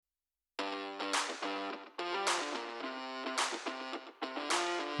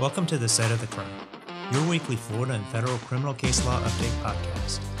Welcome to The Site of the Crime, your weekly Florida and federal criminal case law update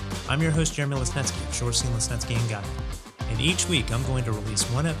podcast. I'm your host, Jeremy Lesnetsky of Shoresy Lesnetsky & Guy, and each week I'm going to release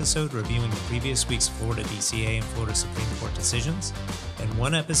one episode reviewing the previous week's Florida DCA and Florida Supreme Court decisions, and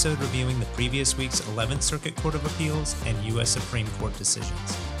one episode reviewing the previous week's 11th Circuit Court of Appeals and U.S. Supreme Court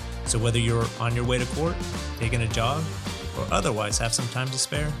decisions. So whether you're on your way to court, taking a jog, or otherwise have some time to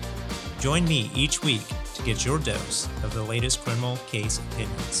spare, join me each week to get your dose of the latest criminal case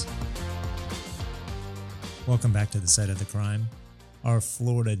opinions. Welcome back to The Site of the Crime, our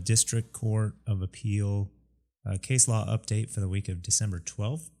Florida District Court of Appeal case law update for the week of December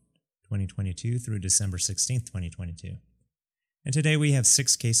 12th, 2022 through December 16th, 2022. And today we have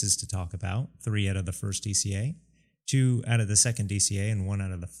 6 cases to talk about, 3 out of the first DCA, 2 out of the second DCA, and 1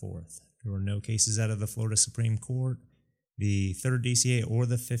 out of the fourth. There were no cases out of the Florida Supreme Court, the third DCA, or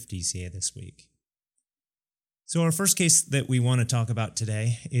the fifth DCA this week. So our first case that we want to talk about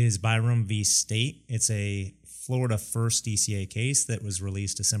today is Byram v. State. It's a Florida first DCA case that was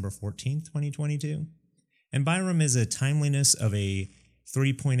released December 14th, 2022. And Byram is a timeliness of a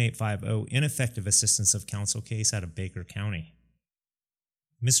 3.850 ineffective assistance of counsel case out of Baker County.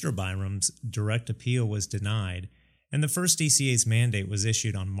 Mr. Byram's direct appeal was denied, and the first DCA's mandate was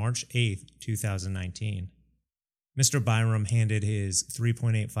issued on March 8th, 2019. Mr. Byram handed his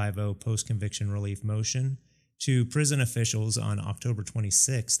 3.850 post-conviction relief motion to prison officials on October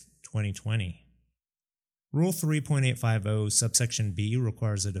 26, 2020. Rule 3.850 subsection B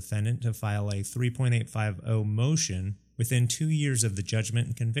requires a defendant to file a 3.850 motion within 2 years of the judgment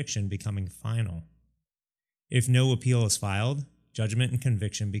and conviction becoming final. If no appeal is filed, judgment and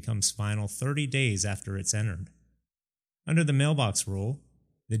conviction becomes final 30 days after it's entered. Under the mailbox rule,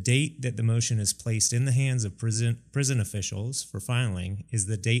 the date that the motion is placed in the hands of prison officials for filing is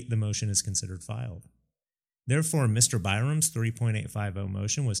the date the motion is considered filed. Therefore, Mr. Byram's 3.850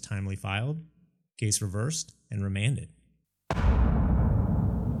 motion was timely filed, case reversed, and remanded.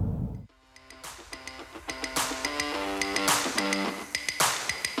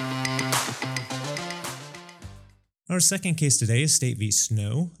 Our second case today is State v.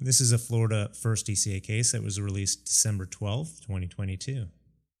 Snow. This is a Florida first DCA case that was released December 12th, 2022.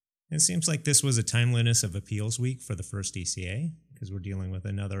 It seems like this was a timeliness of appeals week for the first DCA because we're dealing with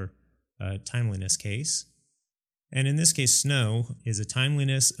another timeliness case. And in this case, Snow is a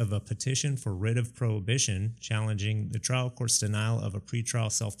timeliness of a petition for writ of prohibition challenging the trial court's denial of a pretrial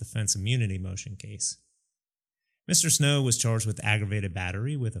self-defense immunity motion case. Mr. Snow was charged with aggravated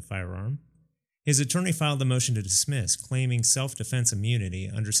battery with a firearm. His attorney filed a motion to dismiss, claiming self-defense immunity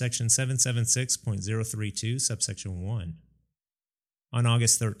under Section 776.032, subsection 1. On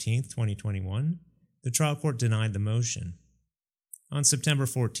August 13, 2021, the trial court denied the motion. On September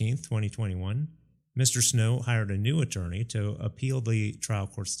 14, 2021, Mr. Snow hired a new attorney to appeal the trial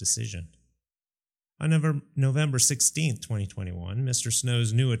court's decision. On November 16, 2021, Mr.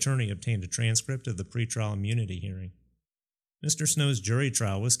 Snow's new attorney obtained a transcript of the pretrial immunity hearing. Mr. Snow's jury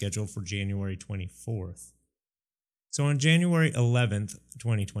trial was scheduled for January 24th. So on January 11th,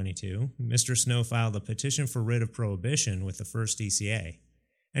 2022, Mr. Snow filed a petition for writ of prohibition with the first DCA,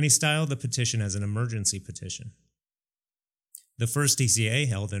 and he styled the petition as an emergency petition. The first DCA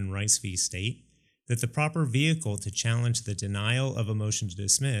held in Rice v. State that the proper vehicle to challenge the denial of a motion to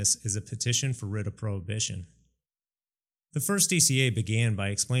dismiss is a petition for writ of prohibition. The first DCA began by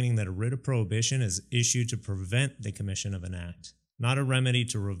explaining that a writ of prohibition is issued to prevent the commission of an act, not a remedy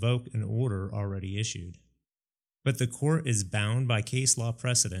to revoke an order already issued. But the court is bound by case law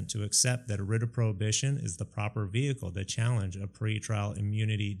precedent to accept that a writ of prohibition is the proper vehicle to challenge a pretrial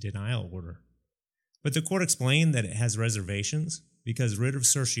immunity denial order. But the court explained that it has reservations because writ of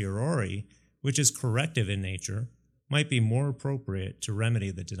certiorari, which is corrective in nature, might be more appropriate to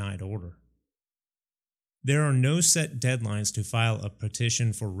remedy the denied order. There are no set deadlines to file a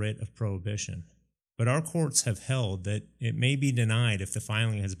petition for writ of prohibition, but our courts have held that it may be denied if the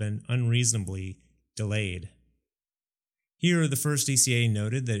filing has been unreasonably delayed. Here, the first DCA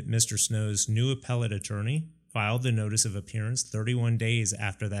noted that Mr. Snow's new appellate attorney filed the notice of appearance 31 days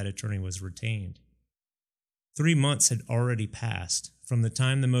after that attorney was retained. 3 months had already passed from the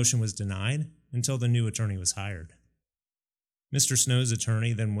time the motion was denied until the new attorney was hired. Mr. Snow's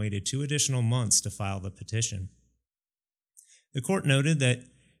attorney then waited 2 additional months to file the petition. The court noted that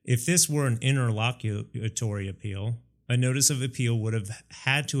if this were an interlocutory appeal, a notice of appeal would have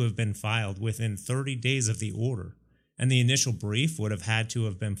had to have been filed within 30 days of the order, and the initial brief would have had to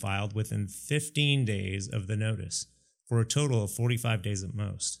have been filed within 15 days of the notice, for a total of 45 days at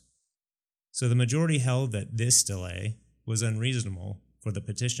most. So the majority held that this delay was unreasonable for the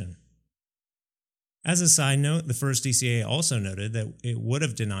petition. As a side note, the first DCA also noted that it would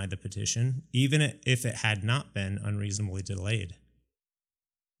have denied the petition even if it had not been unreasonably delayed.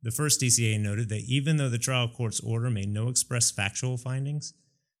 The first DCA noted that even though the trial court's order made no express factual findings,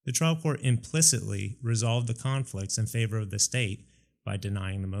 the trial court implicitly resolved the conflicts in favor of the state by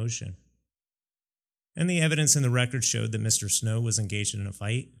denying the motion. And the evidence in the record showed that Mr. Snow was engaged in a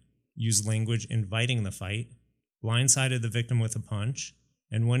fight, used language inviting the fight, blindsided the victim with a punch,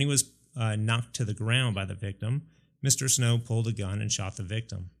 and when he was knocked to the ground by the victim, Mr. Snow pulled a gun and shot the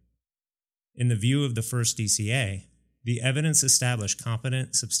victim. In the view of the first DCA, the evidence established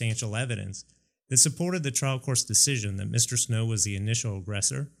competent, substantial evidence that supported the trial court's decision that Mr. Snow was the initial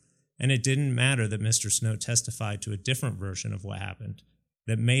aggressor, and it didn't matter that Mr. Snow testified to a different version of what happened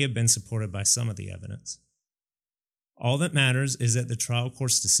that may have been supported by some of the evidence. All that matters is that the trial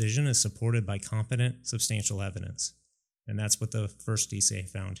court's decision is supported by competent, substantial evidence, and that's what the first DCA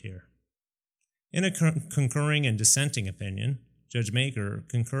found here. In a concurring and dissenting opinion, Judge Maker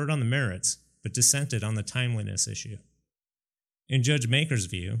concurred on the merits, but dissented on the timeliness issue. In Judge Maker's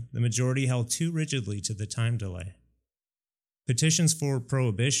view, the majority held too rigidly to the time delay. Petitions for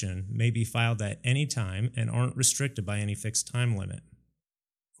prohibition may be filed at any time and aren't restricted by any fixed time limit.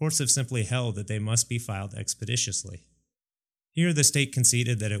 Courts have simply held that they must be filed expeditiously. Here, the state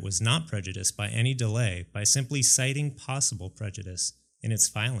conceded that it was not prejudiced by any delay by simply citing possible prejudice in its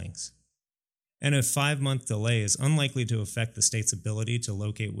filings. And a 5-month delay is unlikely to affect the state's ability to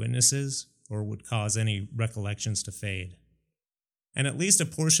locate witnesses or would cause any recollections to fade. And at least a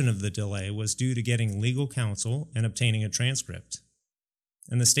portion of the delay was due to getting legal counsel and obtaining a transcript.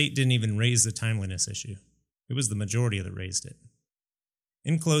 And the state didn't even raise the timeliness issue. It was the majority that raised it.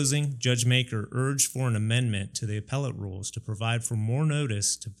 In closing, Judge Maker urged for an amendment to the appellate rules to provide for more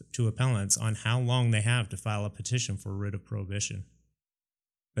notice to appellants on how long they have to file a petition for a writ of prohibition.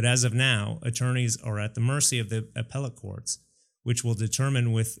 But as of now, attorneys are at the mercy of the appellate courts, which will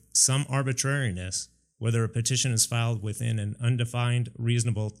determine with some arbitrariness whether a petition is filed within an undefined,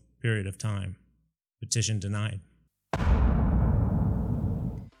 reasonable period of time. Petition denied.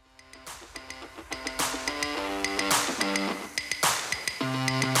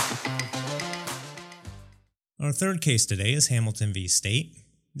 Our third case today is Hamilton v. State.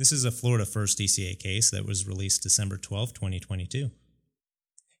 This is a Florida First DCA case that was released December 12, 2022.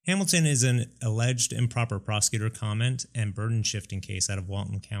 Hamilton is an alleged improper prosecutor comment and burden-shifting case out of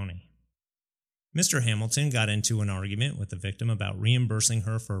Walton County. Mr. Hamilton got into an argument with the victim about reimbursing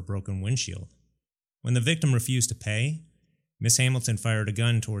her for a broken windshield. When the victim refused to pay, Ms. Hamilton fired a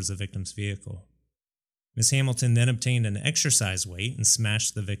gun towards the victim's vehicle. Ms. Hamilton then obtained an exercise weight and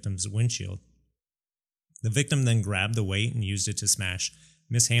smashed the victim's windshield. The victim then grabbed the weight and used it to smash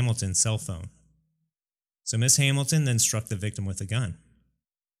Ms. Hamilton's cell phone. So Ms. Hamilton then struck the victim with a gun.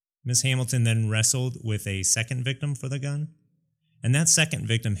 Ms. Hamilton then wrestled with a second victim for the gun, and that second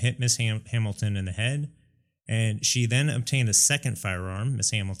victim hit Ms. Hamilton in the head, and she then obtained a second firearm,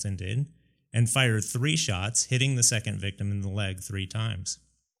 Ms. Hamilton did, and fired 3 shots, hitting the second victim in the leg 3 times.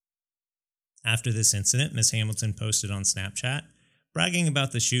 After this incident, Ms. Hamilton posted on Snapchat, bragging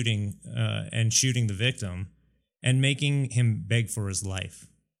about the shooting and shooting the victim, and making him beg for his life.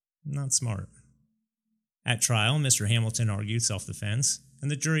 Not smart. At trial, Mr. Hamilton argued self-defense, and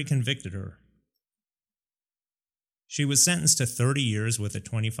the jury convicted her. She was sentenced to 30 years with a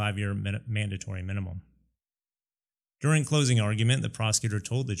 25-year mandatory minimum. During closing argument, the prosecutor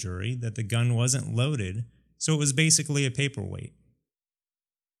told the jury that the gun wasn't loaded, so it was basically a paperweight.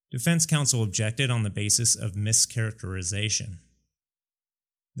 Defense counsel objected on the basis of mischaracterization.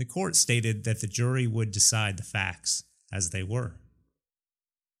 The court stated that the jury would decide the facts as they were.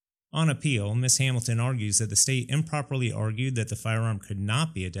 On appeal, Ms. Hamilton argues that the state improperly argued that the firearm could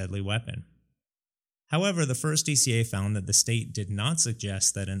not be a deadly weapon. However, the first DCA found that the state did not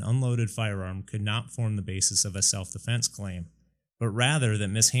suggest that an unloaded firearm could not form the basis of a self-defense claim, but rather that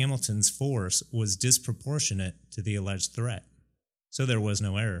Ms. Hamilton's force was disproportionate to the alleged threat, so there was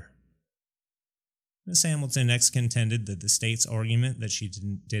no error. Ms. Hamilton next contended that the state's argument that she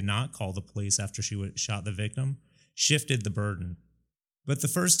did not call the police after she shot the victim shifted the burden. But the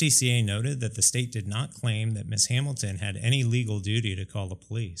first DCA noted that the state did not claim that Ms. Hamilton had any legal duty to call the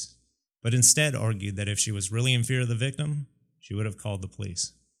police, but instead argued that if she was really in fear of the victim, she would have called the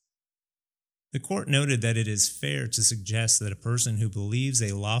police. The court noted that it is fair to suggest that a person who believes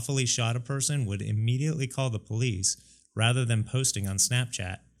they lawfully shot a person would immediately call the police rather than posting on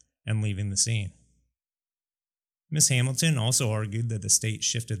Snapchat and leaving the scene. Ms. Hamilton also argued that the state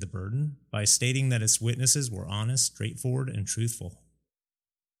shifted the burden by stating that its witnesses were honest, straightforward, and truthful.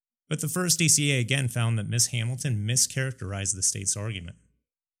 But the first DCA again found that Ms. Hamilton mischaracterized the state's argument.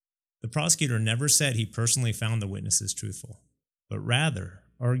 The prosecutor never said he personally found the witnesses truthful, but rather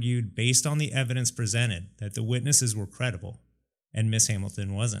argued based on the evidence presented that the witnesses were credible and Miss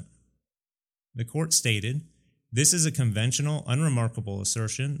Hamilton wasn't. The court stated, "This is a conventional, unremarkable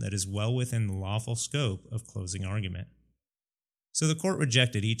assertion that is well within the lawful scope of closing argument." So the court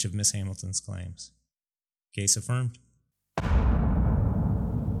rejected each of Miss Hamilton's claims. Case affirmed.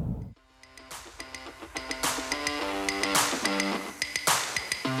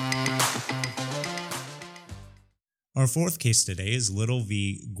 Our fourth case today is Little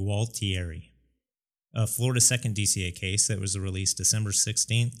v. Gualtieri, a Florida 2nd DCA case that was released December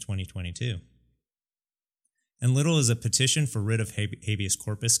 16, 2022. And Little is a petition for writ of habeas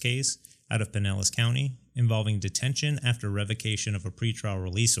corpus case out of Pinellas County involving detention after revocation of a pretrial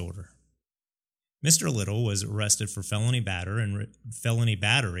release order. Mr. Little was arrested for felony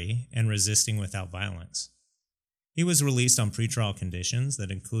battery and resisting without violence. He was released on pretrial conditions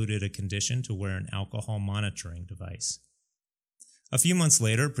that included a condition to wear an alcohol monitoring device. A few months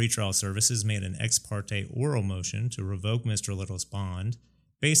later, pretrial services made an ex parte oral motion to revoke Mr. Little's bond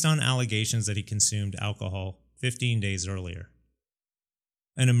based on allegations that he consumed alcohol 15 days earlier.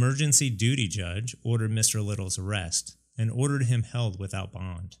 An emergency duty judge ordered Mr. Little's arrest and ordered him held without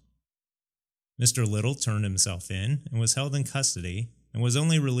bond. Mr. Little turned himself in and was held in custody and was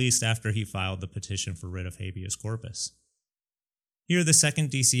only released after he filed the petition for writ of habeas corpus. Here, the 2nd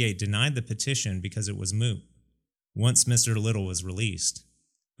DCA denied the petition because it was moot once Mr. Little was released,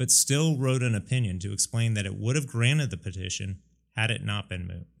 but still wrote an opinion to explain that it would have granted the petition had it not been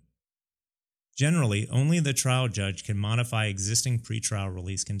moot. Generally, only the trial judge can modify existing pretrial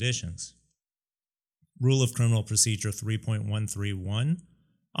release conditions. Rule of Criminal Procedure 3.131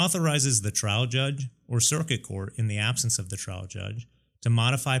 authorizes the trial judge or circuit court in the absence of the trial judge to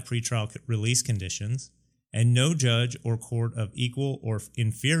modify pretrial release conditions, and no judge or court of equal or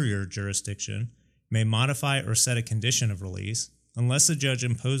inferior jurisdiction may modify or set a condition of release unless the judge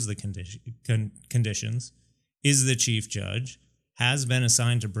imposed the conditions, is the chief judge, has been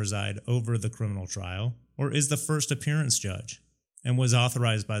assigned to preside over the criminal trial, or is the first appearance judge, and was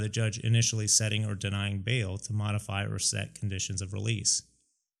authorized by the judge initially setting or denying bail to modify or set conditions of release.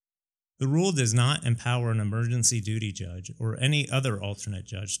 The rule does not empower an emergency duty judge or any other alternate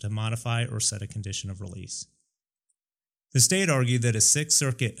judge to modify or set a condition of release. The state argued that a Sixth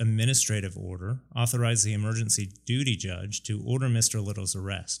Circuit administrative order authorized the emergency duty judge to order Mr. Little's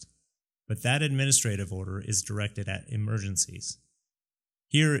arrest, but that administrative order is directed at emergencies.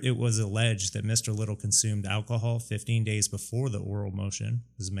 Here it was alleged that Mr. Little consumed alcohol 15 days before the oral motion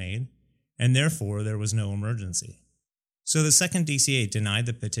was made, and therefore there was no emergency. So the 2nd DCA denied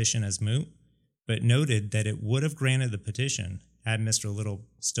the petition as moot, but noted that it would have granted the petition had Mr. Little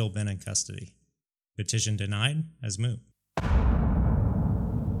still been in custody. Petition denied as moot.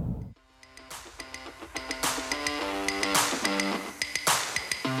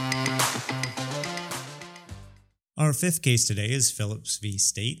 Our fifth case today is Phillips v.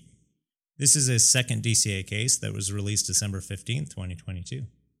 State. This is a 2nd DCA case that was released December 15, 2022.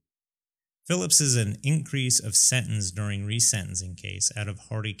 Phillips is an increase of sentence during resentencing case out of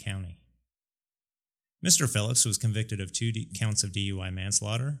Hardy County. Mr. Phillips was convicted of 2 counts of DUI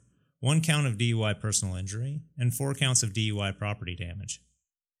manslaughter, 1 count of DUI personal injury, and 4 counts of DUI property damage.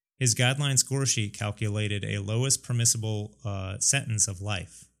 His guideline score sheet calculated a lowest permissible sentence of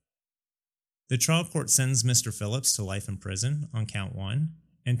life. The trial court sentenced Mr. Phillips to life in prison on count 1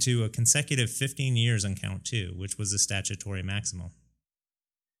 and to a consecutive 15 years on count 2, which was the statutory maximum.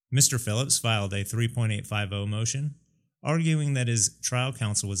 Mr. Phillips filed a 3.850 motion, arguing that his trial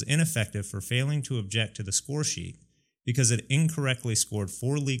counsel was ineffective for failing to object to the score sheet because it incorrectly scored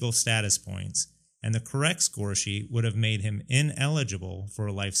 4 legal status points, and the correct score sheet would have made him ineligible for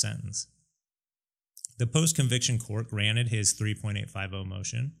a life sentence. The post-conviction court granted his 3.850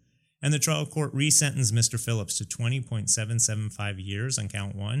 motion, and the trial court resentenced Mr. Phillips to 20.775 years on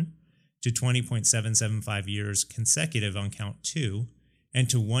count 1, to 20.775 years consecutive on count 2, and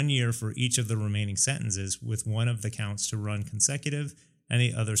to 1 year for each of the remaining sentences, with one of the counts to run consecutive and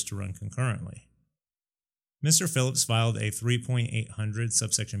the others to run concurrently. Mr. Phillips filed a 3.800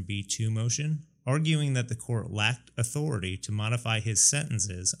 subsection B2 motion, arguing that the court lacked authority to modify his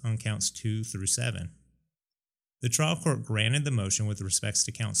sentences on counts 2 through 7. The trial court granted the motion with respects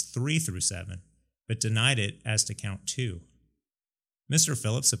to counts 3 through 7, but denied it as to count 2. Mr.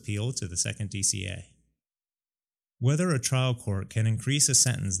 Phillips appealed to the 2nd DCA. Whether a trial court can increase a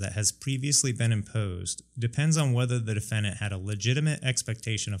sentence that has previously been imposed depends on whether the defendant had a legitimate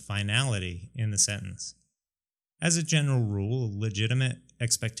expectation of finality in the sentence. As a general rule, a legitimate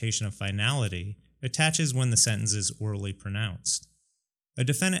expectation of finality attaches when the sentence is orally pronounced. a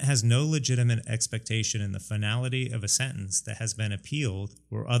defendant has no legitimate expectation in the finality of a sentence that has been appealed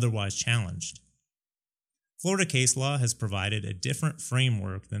or otherwise challenged. Florida case law has provided a different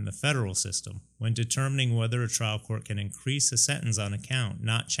framework than the federal system when determining whether a trial court can increase a sentence on a count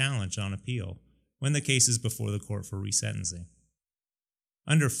not challenged on appeal when the case is before the court for resentencing.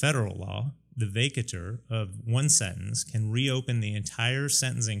 Under federal law, the vacatur of one sentence can reopen the entire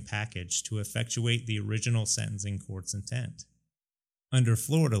sentencing package to effectuate the original sentencing court's intent. Under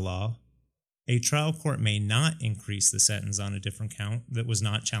Florida law, a trial court may not increase the sentence on a different count that was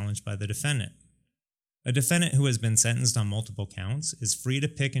not challenged by the defendant. A defendant who has been sentenced on multiple counts is free to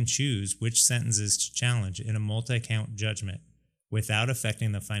pick and choose which sentences to challenge in a multi-count judgment without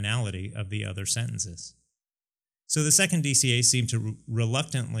affecting the finality of the other sentences. So the second DCA seemed to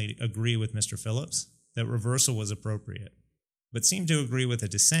reluctantly agree with Mr. Phillips that reversal was appropriate, but seemed to agree with a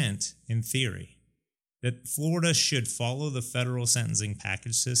dissent in theory that Florida should follow the federal sentencing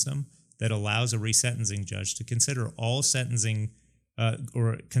package system that allows a resentencing judge to consider all sentencing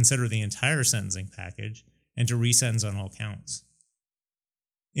or consider the entire sentencing package and to resentence on all counts.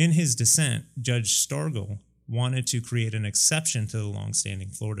 In his dissent, Judge Stargell wanted to create an exception to the longstanding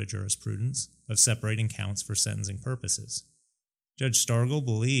Florida jurisprudence of separating counts for sentencing purposes. Judge Stargell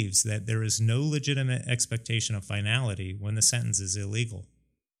believes that there is no legitimate expectation of finality when the sentence is illegal.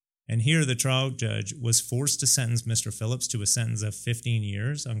 And here the trial judge was forced to sentence Mr. Phillips to a sentence of 15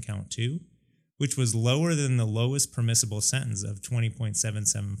 years on count 2, which was lower than the lowest permissible sentence of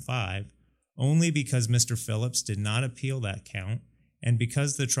 20.775, only because Mr. Phillips did not appeal that count and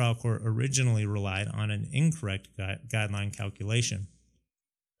because the trial court originally relied on an incorrect guideline calculation.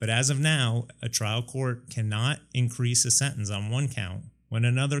 But as of now, a trial court cannot increase a sentence on one count when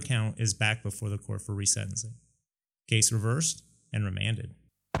another count is back before the court for resentencing. Case reversed and remanded.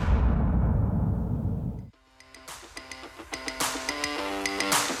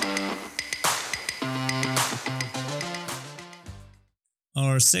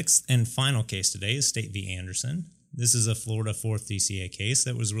 Our sixth and final case today is State v. Anderson. This is a Florida 4th DCA case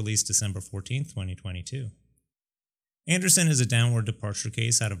that was released December 14, 2022. Anderson is a downward departure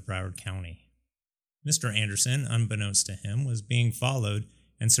case out of Broward County. Mr. Anderson, unbeknownst to him, was being followed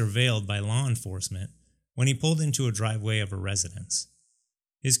and surveilled by law enforcement when he pulled into a driveway of a residence.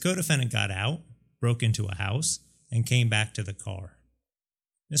 His co-defendant got out, broke into a house, and came back to the car.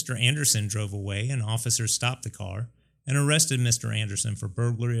 Mr. Anderson drove away and officers stopped the car and arrested Mr. Anderson for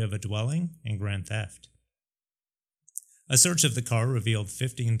burglary of a dwelling and grand theft. A search of the car revealed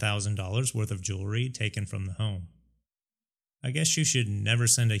 $15,000 worth of jewelry taken from the home. I guess you should never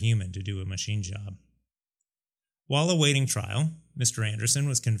send a human to do a machine job. While awaiting trial, Mr. Anderson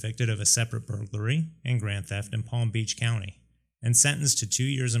was convicted of a separate burglary and grand theft in Palm Beach County and sentenced to 2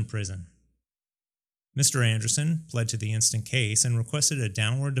 years in prison. Mr. Anderson pled to the instant case and requested a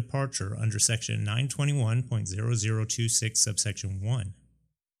downward departure under Section 921.0026 subsection 1.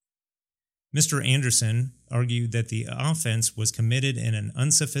 Mr. Anderson argued that the offense was committed in an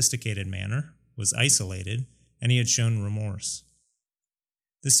unsophisticated manner, was isolated, and he had shown remorse.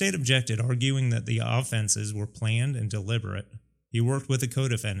 The state objected, arguing that the offenses were planned and deliberate. He worked with a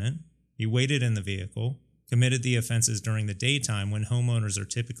co-defendant, he waited in the vehicle, committed the offenses during the daytime when homeowners are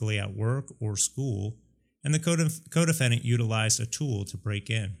typically at work or school, and the co-defendant utilized a tool to break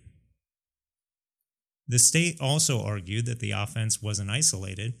in. The state also argued that the offense wasn't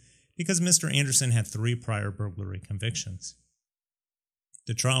isolated because Mr. Anderson had 3 prior burglary convictions.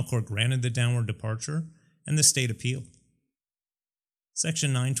 The trial court granted the downward departure, and the state appealed.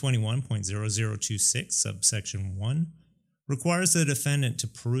 Section 921.0026 subsection 1 requires the defendant to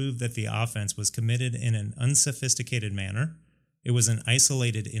prove that the offense was committed in an unsophisticated manner, it was an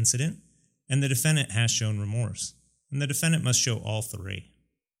isolated incident, and the defendant has shown remorse, and the defendant must show all 3.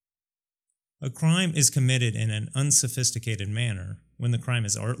 A crime is committed in an unsophisticated manner when the crime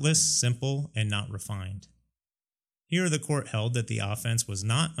is artless, simple, and not refined. Here the court held that the offense was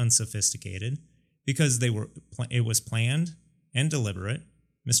not unsophisticated because it was planned and deliberate.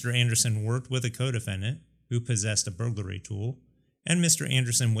 Mr. Anderson worked with a co-defendant who possessed a burglary tool, and Mr.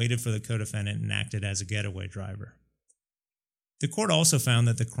 Anderson waited for the co-defendant and acted as a getaway driver. The court also found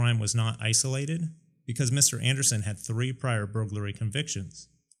that the crime was not isolated because Mr. Anderson had 3 prior burglary convictions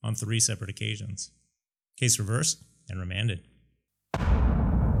on 3 separate occasions. Case reversed and remanded.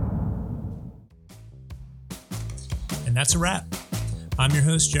 And that's a wrap. I'm your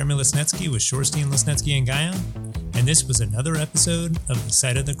host, Jeremy Lesnetsky with Shorstein, Lesnetsky, and Guyon, and this was another episode of the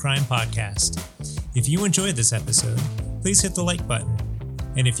Site of the Crime podcast. If you enjoyed this episode, please hit the like button.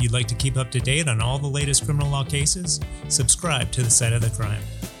 And if you'd like to keep up to date on all the latest criminal law cases, subscribe to the Site of the Crime.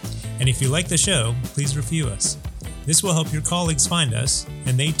 And if you like the show, please review us. This will help your colleagues find us,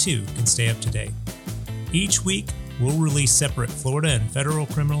 and they too can stay up to date. Each week, we'll release separate Florida and federal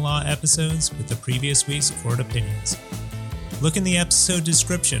criminal law episodes with the previous week's court opinions. Look in the episode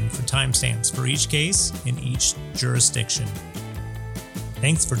description for timestamps for each case in each jurisdiction.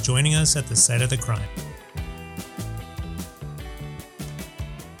 Thanks for joining us at the site of the crime.